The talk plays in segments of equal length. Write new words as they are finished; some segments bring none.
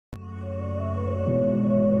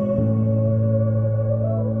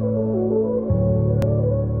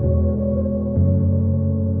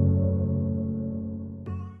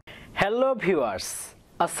Viewers,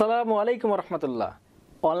 আসসালামু আলাইকুম রহমতুল্লাহ।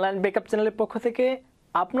 Online backup চ্যানেলের পক্ষ থেকে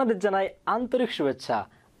আপনাদের জানাই আন্তরিক শুভেচ্ছা।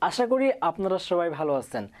 আশা করি আপনারা সবাই ভালো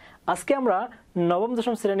আছেন। আজকে আমরা নবম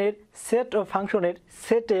দশম শ্রেণীর সেট ও ফাংশনের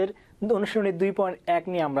সেটের অনুশীলনী 2.1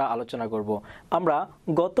 নিয়ে আমরা আলোচনা করব। আমরা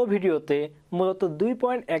গত ভিডিওতে মূলত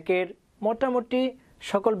 2.1 এর মোটামুটি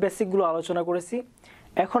সকল বেসিকগুলো আলোচনা করেছি।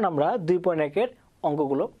 এখন আমরা 2.1 এর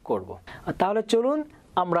অঙ্কগুলো করব। তাহলে চলুন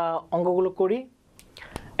আমরা অঙ্কগুলো করি।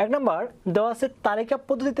 1 নম্বর দেওয়া আছে তালিকা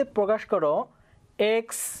পদ্ধতিতে প্রকাশ করো x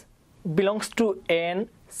belongs to n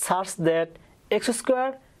such that x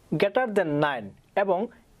square greater than 9 এবং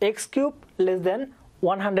x cube less than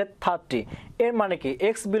 130। এর মানে কি?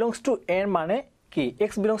 x belongs to n মানে কি?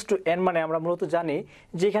 x belongs to n মানে আমরা মূলত জানি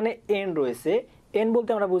যে এখানে n রয়েছে। n বলতে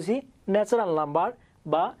আমরা বুঝি ন্যাচারাল নাম্বার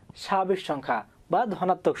বা স্বাভাবিক সংখ্যা বা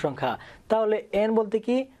ধনাত্মক সংখ্যা। তাহলে n বলতে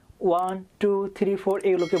কি 1 2 3 4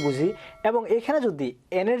 এগুলোকে বুঝি। এবং এখানে যদি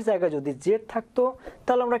n এর জায়গায় যদি z থাকতো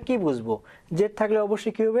তাহলে আমরা কি বুঝবো? z থাকলে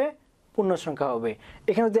অবশ্যই কি হবে? পূর্ণ সংখ্যা হবে।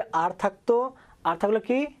 এখানে যদি r থাকতো, r থাকলে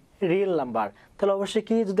কি রিয়েল নাম্বার, তাহলে অবশ্যই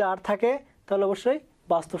কি যদি r থাকে তাহলে অবশ্যই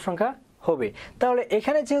বাস্তব সংখ্যা হবে। তাহলে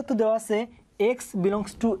এখানে যেহেতু দেওয়া আছে x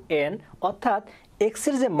belongs to n অর্থাৎ x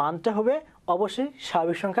এর যে মানটা হবে অবশ্যই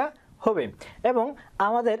স্বাভাবিক সংখ্যা হবে। এবং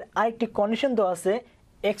আমাদের আরেকটি কন্ডিশন দেওয়া আছে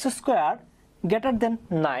x স্কয়ার greater than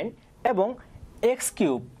 9 এবং x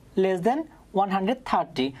কিউব লেস দেন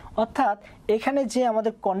 130। অর্থাৎ এখানে যে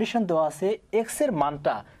আমাদের কন্ডিশন দেওয়া আছে x এর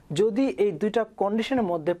মানটা যদি এই দুইটা কন্ডিশনের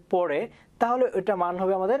মধ্যে পড়ে তাহলে এটা মান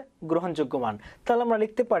হবে আমাদের গ্রহণযোগ্য মান। তাহলে আমরা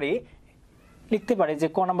লিখতে পারি যে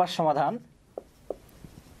ক নাম্বার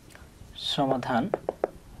সমাধান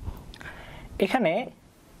এখানে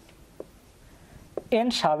n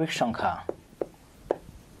স্বাভাবিক সংখ্যা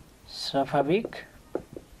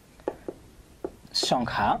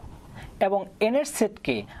এবং n এর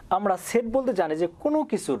সেটকে আমরা সেট বলতে জানি যে কোনো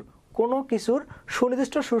কিছুর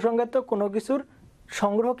সুনির্দিষ্ট সুসংজ্ঞাত কোনো কিছুর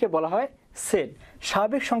সংগ্রহকে বলা হয় সেট।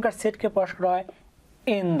 স্বাভাবিক সংখ্যার সেটকে প্রকাশ করা হয়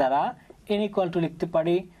n দ্বারা। n ইকুয়াল টু লিখতে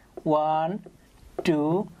পারি 1 2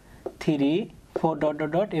 3 4 ডট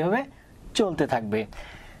ডট ডট এভাবে চলতে থাকবে।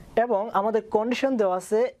 এবং আমাদের কন্ডিশন দেওয়া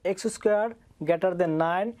আছে x স্কয়ার গ্রেটার দেন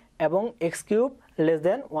 9 এবং x কিউব লেস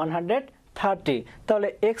দেন 130। তাহলে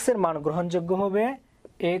x এর মান গ্রহণযোগ্য হবে,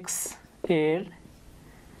 x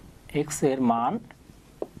এর মান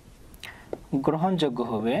গ্রহণযোগ্য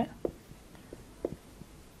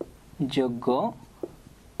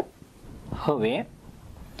হবে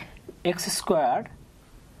x স্কয়ার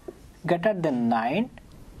গ্রেটার দেন 9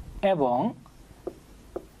 এবং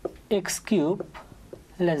x কিউব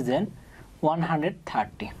লেস দেন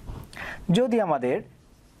 130। যদি আমাদের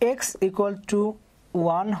x ইকুয়াল টু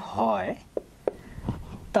 1 হয়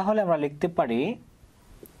তাহলে আমরা লিখতে পারি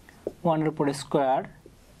 1 এর উপরে square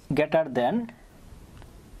greater than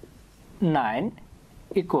 9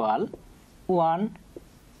 equal 1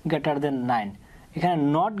 greater than 9। এখানে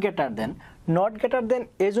নট গ্রেটার দেন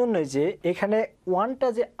এজন্যই যে এখানে 1টা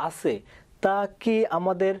যে আছে তা কি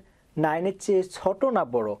আমাদের 9 এর চেয়ে ছোট না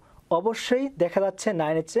বড়? অবশ্যই দেখা যাচ্ছে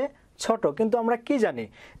 9 এর চেয়ে ছোট। কিন্তু আমরা কি জানি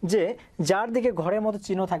যে যার দিকে ঘরের মতো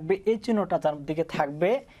চিহ্ন থাকবে এই চিহ্নটা যার দিকে থাকবে,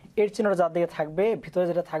 এর চিহ্নটা যার দিকে থাকবে, ভিতরে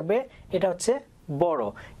যেটা থাকবে এটা হচ্ছে বড়।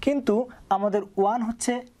 কিন্তু আমাদের 1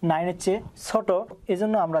 হচ্ছে 9 এর চেয়ে ছোট,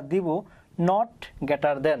 এজন্য আমরা দিব নট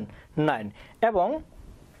গ্রেটার দেন 9। এবং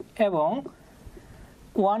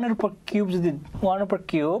 1 এর উপর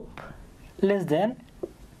কিউব লেস দেন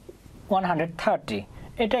 130।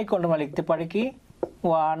 এটা ইকুয়াল টু আমরা লিখতে পারি কি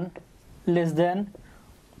 1 লেস দেন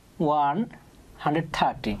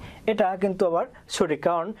 130। এটা কিন্তু আবার সঠিক,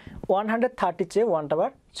 কারণ 130 চেয়ে 1টা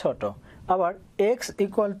আবার ছোট। আবার x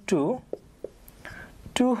ইকুয়াল টু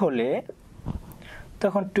 2 হলে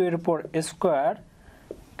তখন 2 এর উপর স্কয়ার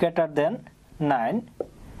গ্রেটার দেন 9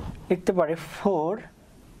 লিখতে পারি 4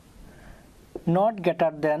 নট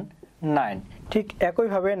গ্রেটার দেন 9। ঠিক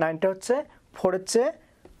একইভাবে 9টা হচ্ছে 4 এর চেয়ে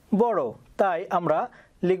বড়, তাই আমরা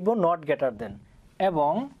লিখব নট গ্রেটার দেন।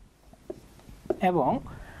 এবং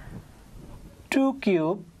 2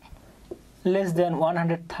 cube less than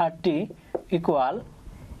 130 equal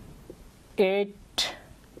 8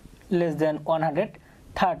 less than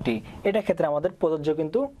 130। এটা ক্ষেত্রে আমাদের প্রযোজ্য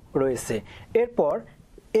কিন্তু রয়েছে। এরপর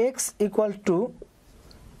x ইকুয়াল টু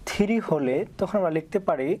 3 হলে তখন আমরা লিখতে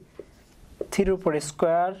পারি 3 এর উপরে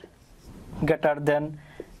স্কয়ার গ্রেটার দেন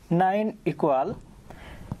 9 ইকুয়াল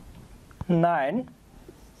 9।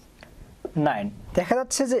 দেখা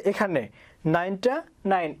যাচ্ছে যে এখানে 9টা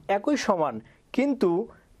 9 একই সমান, কিন্তু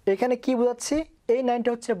এখানে কি বোঝাচ্ছি এই 9টা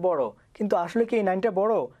হচ্ছে বড়, কিন্তু আসলে কি এই 9টা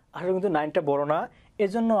বড়? আসলে কিন্তু 9টা বড় না,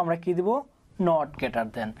 এজন্য আমরা কি দিব নট গ্রেটার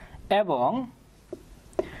দেন। এবং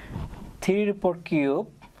 3 এর উপর cube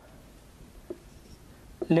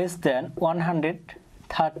less than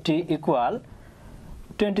 130 equal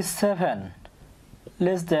 27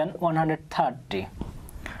 less than 130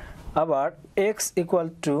 আবার x equal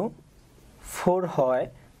to 4 হয়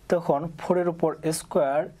তখন 4 এর উপর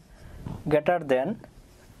square greater than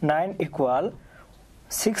 9 equal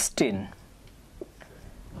 16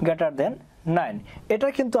 greater than 9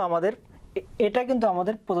 এটা কিন্তু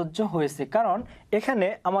আমাদের প্রযোজ্য হয়েছে কারণ এখানে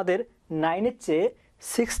আমাদের 9 এর চেয়ে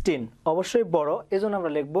 16 অবশ্যই বড় এজন্য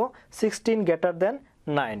আমরা লিখব 16 greater than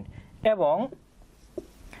 9 এবং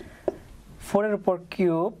 4 এর উপর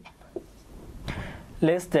কিউব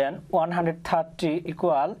less than 130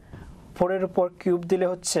 equal 4 এর উপর কিউব দিলে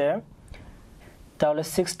হচ্ছে তাহলে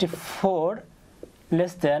 64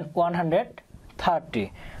 less than 130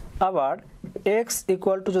 আবার x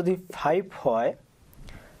equal to যদি 5 হয়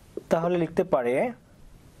তাহলে লিখতে পারে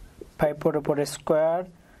 5 এর উপর স্কয়ার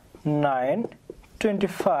 9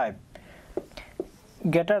 25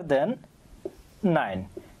 greater than 9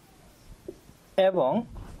 এবং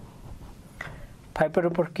 5 এর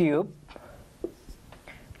উপর cube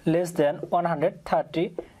less than 130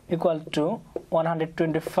 equal to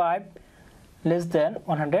 125 less than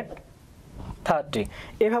 130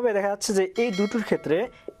 এভাবে দেখা যাচ্ছে যে এই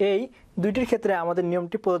দুইটির ক্ষেত্রে আমাদের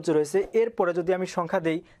নিয়মটি প্রযোজ্য রয়েছে এরপরে যদি আমি সংখ্যা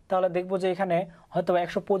দেই তাহলে দেখব যে এখানে হয়তো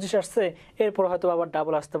 125 আসছে এরপর হয়তো আবার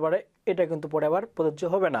ডাবল আসতে পারে এটা কিন্তু পরে আবার প্রযোজ্য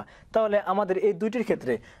হবে না তাহলে আমাদের এই দুইটির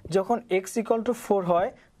ক্ষেত্রে যখন x = 4 হয়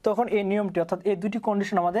তখন এই নিয়মটি অর্থাৎ এই দুটি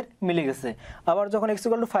কন্ডিশন আমাদের মিলে গেছে আবার যখন x =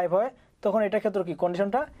 5 হয় তখন এটা ক্ষেত্রে কি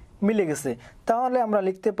কন্ডিশনটা মিলে গেছে তাহলে আমরা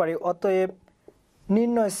লিখতে পারি অতএব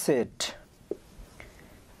নির্ণয়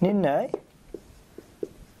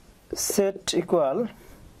সেট ইকুয়াল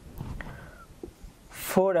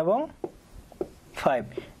 4 এবং 5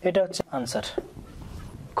 এটা হচ্ছে आंसर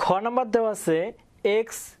খ নাম্বার দেওয়া আছে x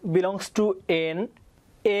belongs to n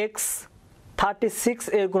x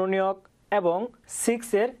 36 এর গুণনীয়ক এবং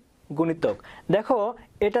 6 এর গুণিতক দেখো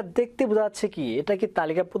এটা দেখতে বোঝা যাচ্ছে কি এটা কি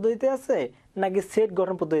তালিকা পদ্ধতিতে আছে নাকি সেট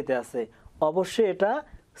গঠন পদ্ধতিতে আছে অবশ্যই এটা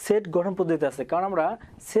সেট গঠন পদ্ধতিতে আছে কারণ আমরা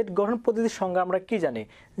সেট গঠন পদ্ধতির সংজ্ঞা আমরা কি জানি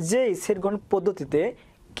যে এই সেট গঠন পদ্ধতিতে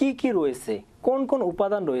কি কি রয়েছে কোন কোন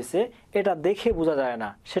উপাদান রয়েছে এটা দেখে বোঝা যায় না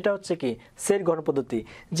সেটা হচ্ছে কি সেট গঠন পদ্ধতি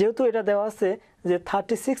যেহেতু এটা দেওয়া আছে যে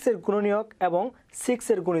 36 এর গুণনীয়ক এবং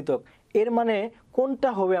 6 এর গুণিতক এর মানে কোনটা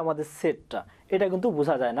হবে আমাদের সেটটা এটা কিন্তু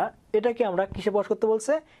বোঝা যায় না এটাকে আমরা কিসে প্রকাশ করতে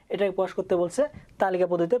বলছে এটাকে প্রকাশ করতে বলছে তালিকা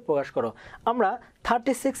পদ্ধতিতে প্রকাশ করো আমরা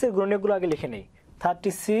 36 এর গুণনীয়কগুলো আগে লিখে নেই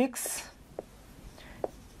 36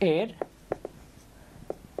 এর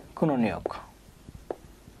গুণনীয়ক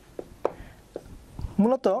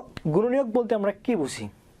মূলত গুণনীয়ক বলতে আমরা কি বুঝি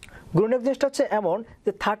গুণনীয়ক জিনিসটা হচ্ছে এমন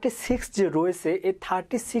যে 36 যে রয়েছে এই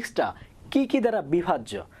 36টা কি কি দ্বারা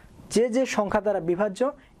বিভাজ্য যে সংখ্যা দ্বারা বিভাজ্য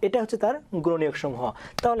এটা হচ্ছে তার গুণনীয়ক সমূহ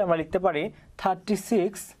তাহলে আমরা লিখতে পারি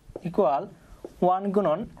 36 ইকুয়াল 1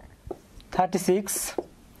 গুণন 36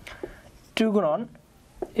 2 গুণন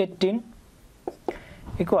 18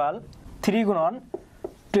 ইকুয়াল 3 গুণন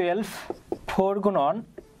 12 4 গুণন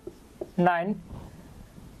 9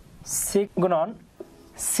 6 গুণন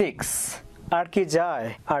 6 আর কি যায়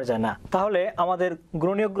আর যায় না তাহলে আমাদের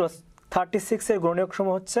গুণনীয়ক 36 এর গুণনীয়ক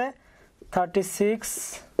সমূহ হচ্ছে 36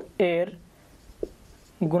 এর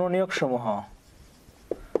গুণনীয়ক সমূহ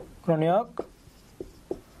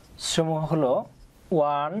হলো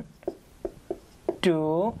 1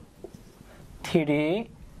 2 3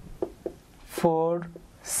 4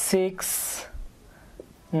 6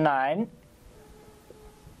 9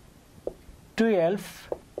 12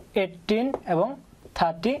 18 এবং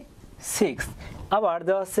 36 আবার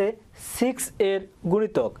দেওয়া আছে 6 এর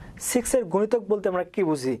গুণিতক 6 এর গুণিতক বলতে আমরা কি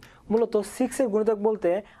বুঝি মূলত 6 এর গুণিতক বলতে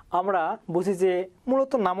আমরা বুঝি যে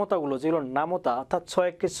মূলত নামতাগুলো যেগুলো নামতা অর্থাৎ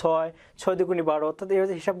 6 কে 6 6 দ্বিগুণী 12 অর্থাৎ এই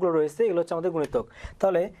যে হিসাবগুলো রয়েছে এগুলো হচ্ছে আমাদের গুণিতক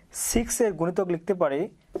তাহলে 6 এর গুণিতক লিখতে পারি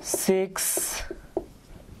 6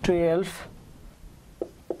 12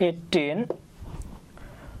 18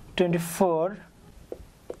 24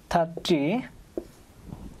 30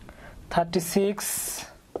 36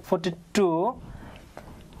 42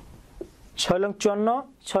 6 লং 54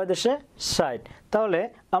 6 দেশে 60 তাহলে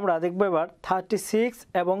আমরা দেখব এবার 36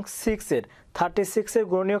 এবং 6 এর 36 এর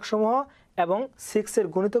গুণনীয়ক সমূহ এবং 6 এর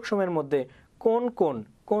গুণিতক সমূহের মধ্যে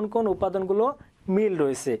কোন উপাদানগুলো মিল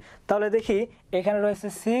রয়েছে তাহলে দেখি এখানে রয়েছে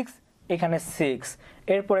 6 এখানে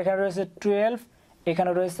 6 এরপর এখানে রয়েছে 12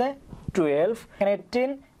 এখানে রয়েছে 12 এখানে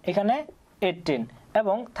 18 এখানে 18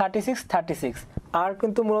 এবং 36 আর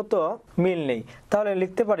কিন্তু মূলত মিল নেই তাহলে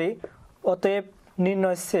লিখতে পারি অতএব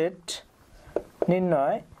নির্ণয়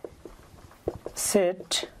সেট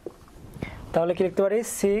তাহলে কি লিখতে পারি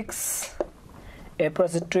 6 এরপর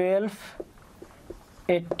আছে 12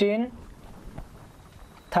 18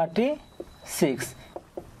 36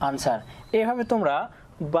 আনসার। এইভাবে তোমরা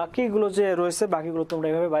বাকিগুলো যে রয়েছে বাকিগুলো তোমরা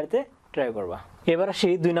এইভাবে বাড়িতে ট্রাই করবা। এবার আসি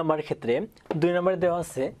 2 নম্বরের ক্ষেত্রে। 2 নম্বরে দেওয়া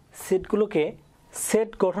আছে সেটগুলোকে সেট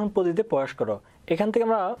গঠন পদ্ধতিতে প্রকাশ করো। এখান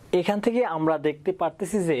থেকে আমরা দেখতে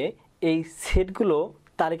পারতেছি যে এই সেটগুলো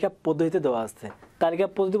তালিকা পদ্ধতিতে দেওয়া আছে। তালিকা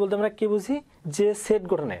পদ্ধতি বলতে আমরা কি বুঝি, যে সেট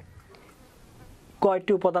গঠনে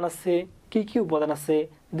কয়টি উপাদান আছে, কি কি উপাদান আছে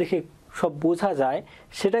দেখে সব বোঝা যায়,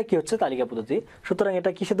 সেটা কি হচ্ছে তালিকা পদ্ধতি। সুতরাং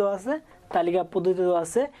এটা কিসে দেওয়া আছে, তালিকা পদ্ধতিতে দেওয়া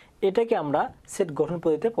আছে। এটাকে আমরা সেট গঠন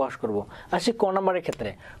পদ্ধতিতে প্রকাশ করব। আসি ক নম্বরের ক্ষেত্রে।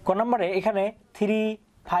 ক নম্বরে এখানে 3,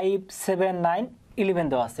 5, 7, 9, 11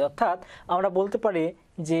 দেওয়া আছে। অর্থাৎ আমরা বলতে পারি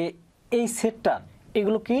যে এই সেটটা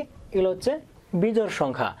এগুলো কি, এগুলো হচ্ছে বিজোড়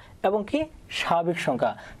সংখ্যা এবং কি স্বাভাবিক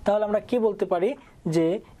সংখ্যা। তাহলে আমরা কি বলতে পারি যে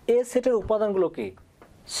এই সেটের উপাদানগুলো কি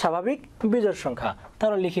স্বাভাবিক বিজোড় সংখ্যা।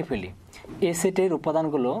 তাহলে লিখে ফেলি, এই সেটের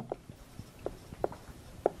উপাদানগুলো,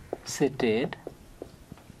 সেটের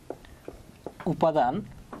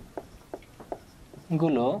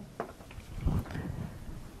উপাদানগুলো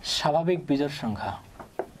স্বাভাবিক বিজোড় সংখ্যা,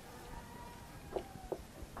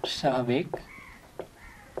 স্বাভাবিক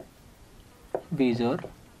বিজোড়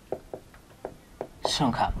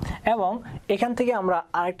সংখ্যা। এবং এখান থেকে আমরা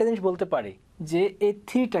আরেকটা জিনিস বলতে পারি যে এই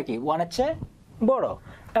 3টা কি 1 এর চেয়ে বড়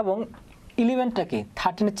এবং 11টা কি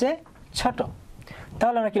 13 এর চেয়ে ছোট।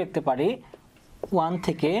 তাহলে আমরা কি লিখতে পারি, 1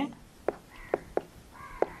 থেকে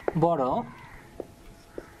বড়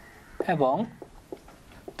এবং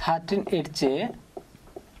 13 এর চেয়ে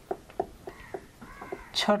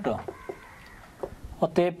ছোট।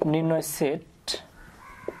 অতএব নির্ণয়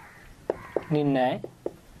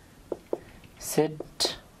সেট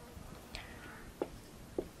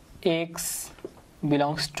x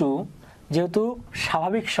belongs to, যেহেতু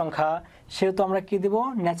স্বাভাবিক সংখ্যা সেহেতু আমরা কি দেব,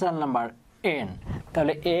 ন্যাচারাল নাম্বার n।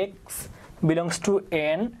 তাহলে x belongs to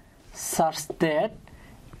n such that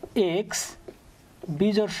x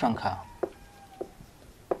বিজোড় সংখ্যা,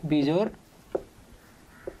 বিজোড়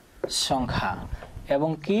সংখ্যা এবং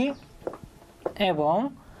কি, এবং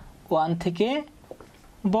 1 থেকে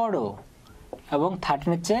বড় এবং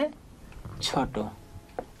 13 এর চেয়ে ছোট।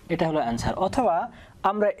 এটা হলো অ্যান্সার। অথবা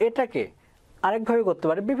আমরা এটাকে আরেকভাবে করতে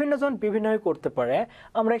পারি, বিভিন্ন জন বিভিন্নভাবে করতে পারে।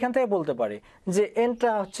 আমরা এখান থেকে বলতে পারি যে এনটা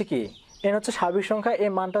হচ্ছে কি, এন হচ্ছে স্বাভাবিক সংখ্যা,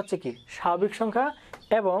 এই মানটা হচ্ছে কি স্বাভাবিক সংখ্যা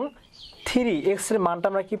এবং 3x এর মানটা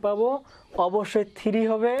আমরা কি পাবো, অবশ্যই 3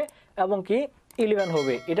 হবে এবং কি 11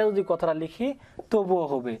 হবে। এটা যদি কথাটা লিখি তবুও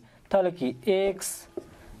হবে। তাহলে কি x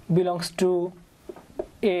belongs to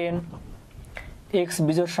n, x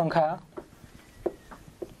বিজোড় সংখ্যা,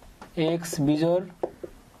 x বিজোড়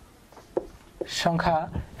সংখ্যা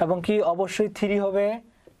এবং কি অবশ্যই 3 হবে।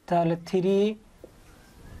 তাহলে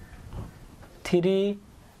 3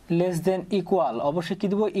 লেস দেন ইকুয়াল, অবশ্যই কি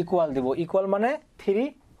দেব, ইকুয়াল দেব। ইকুয়াল মানে 3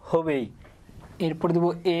 হবেই। এরপর দেব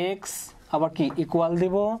x, আবার কি ইকুয়াল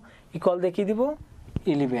দেব, ইকুয়াল দিয়ে কি দেব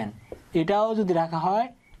 11। এটাও যদি রাখা হয়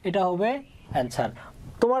এটা হবে অ্যান্সার।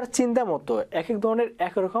 তোমার চিন্তা মতো এক এক ধরনের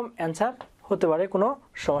এক রকম অ্যান্সার হতে পারে, কোনো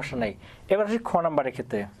সমস্যা নাই। এবার আসি খ নাম্বারের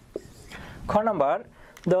ক্ষেত্রে। খ নাম্বার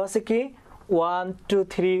দেওয়া আছে কি 1, 2,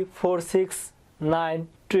 3, 4, 6, 9,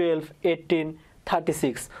 12, 18,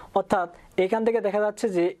 36। অর্থাৎ এখান থেকে দেখা যাচ্ছে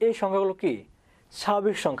যে এই সংখ্যাগুলো কি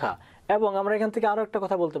স্বাভাবিক সংখ্যা। এবং আমরা এখান থেকে আরও একটা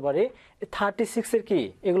কথা বলতে পারি, 36 এর কি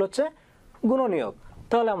এগুলো হচ্ছে গুণনীয়ক।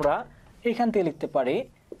 তাহলে আমরা এখান থেকে লিখতে পারি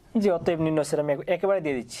যে অতএব নির্ণয় সেট, আমি একেবারে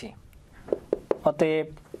দিয়ে দিচ্ছি, অতএব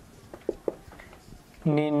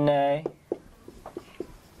নির্ণয়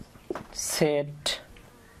সেট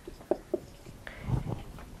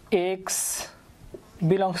x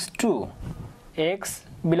belongs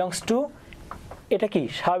to, এটা কি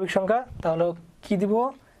স্বাভাবিক সংখ্যা। তাহলে কি দিব,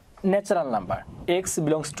 natural number, x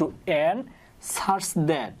belongs to n such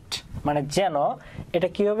that, মানে যেন এটা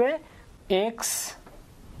কি হবে x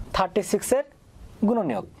 36 এর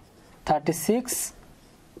গুণনীয়ক, 36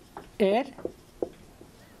 এর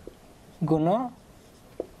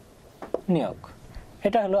গুণনীয়ক।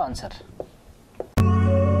 এটা হলো আনসার।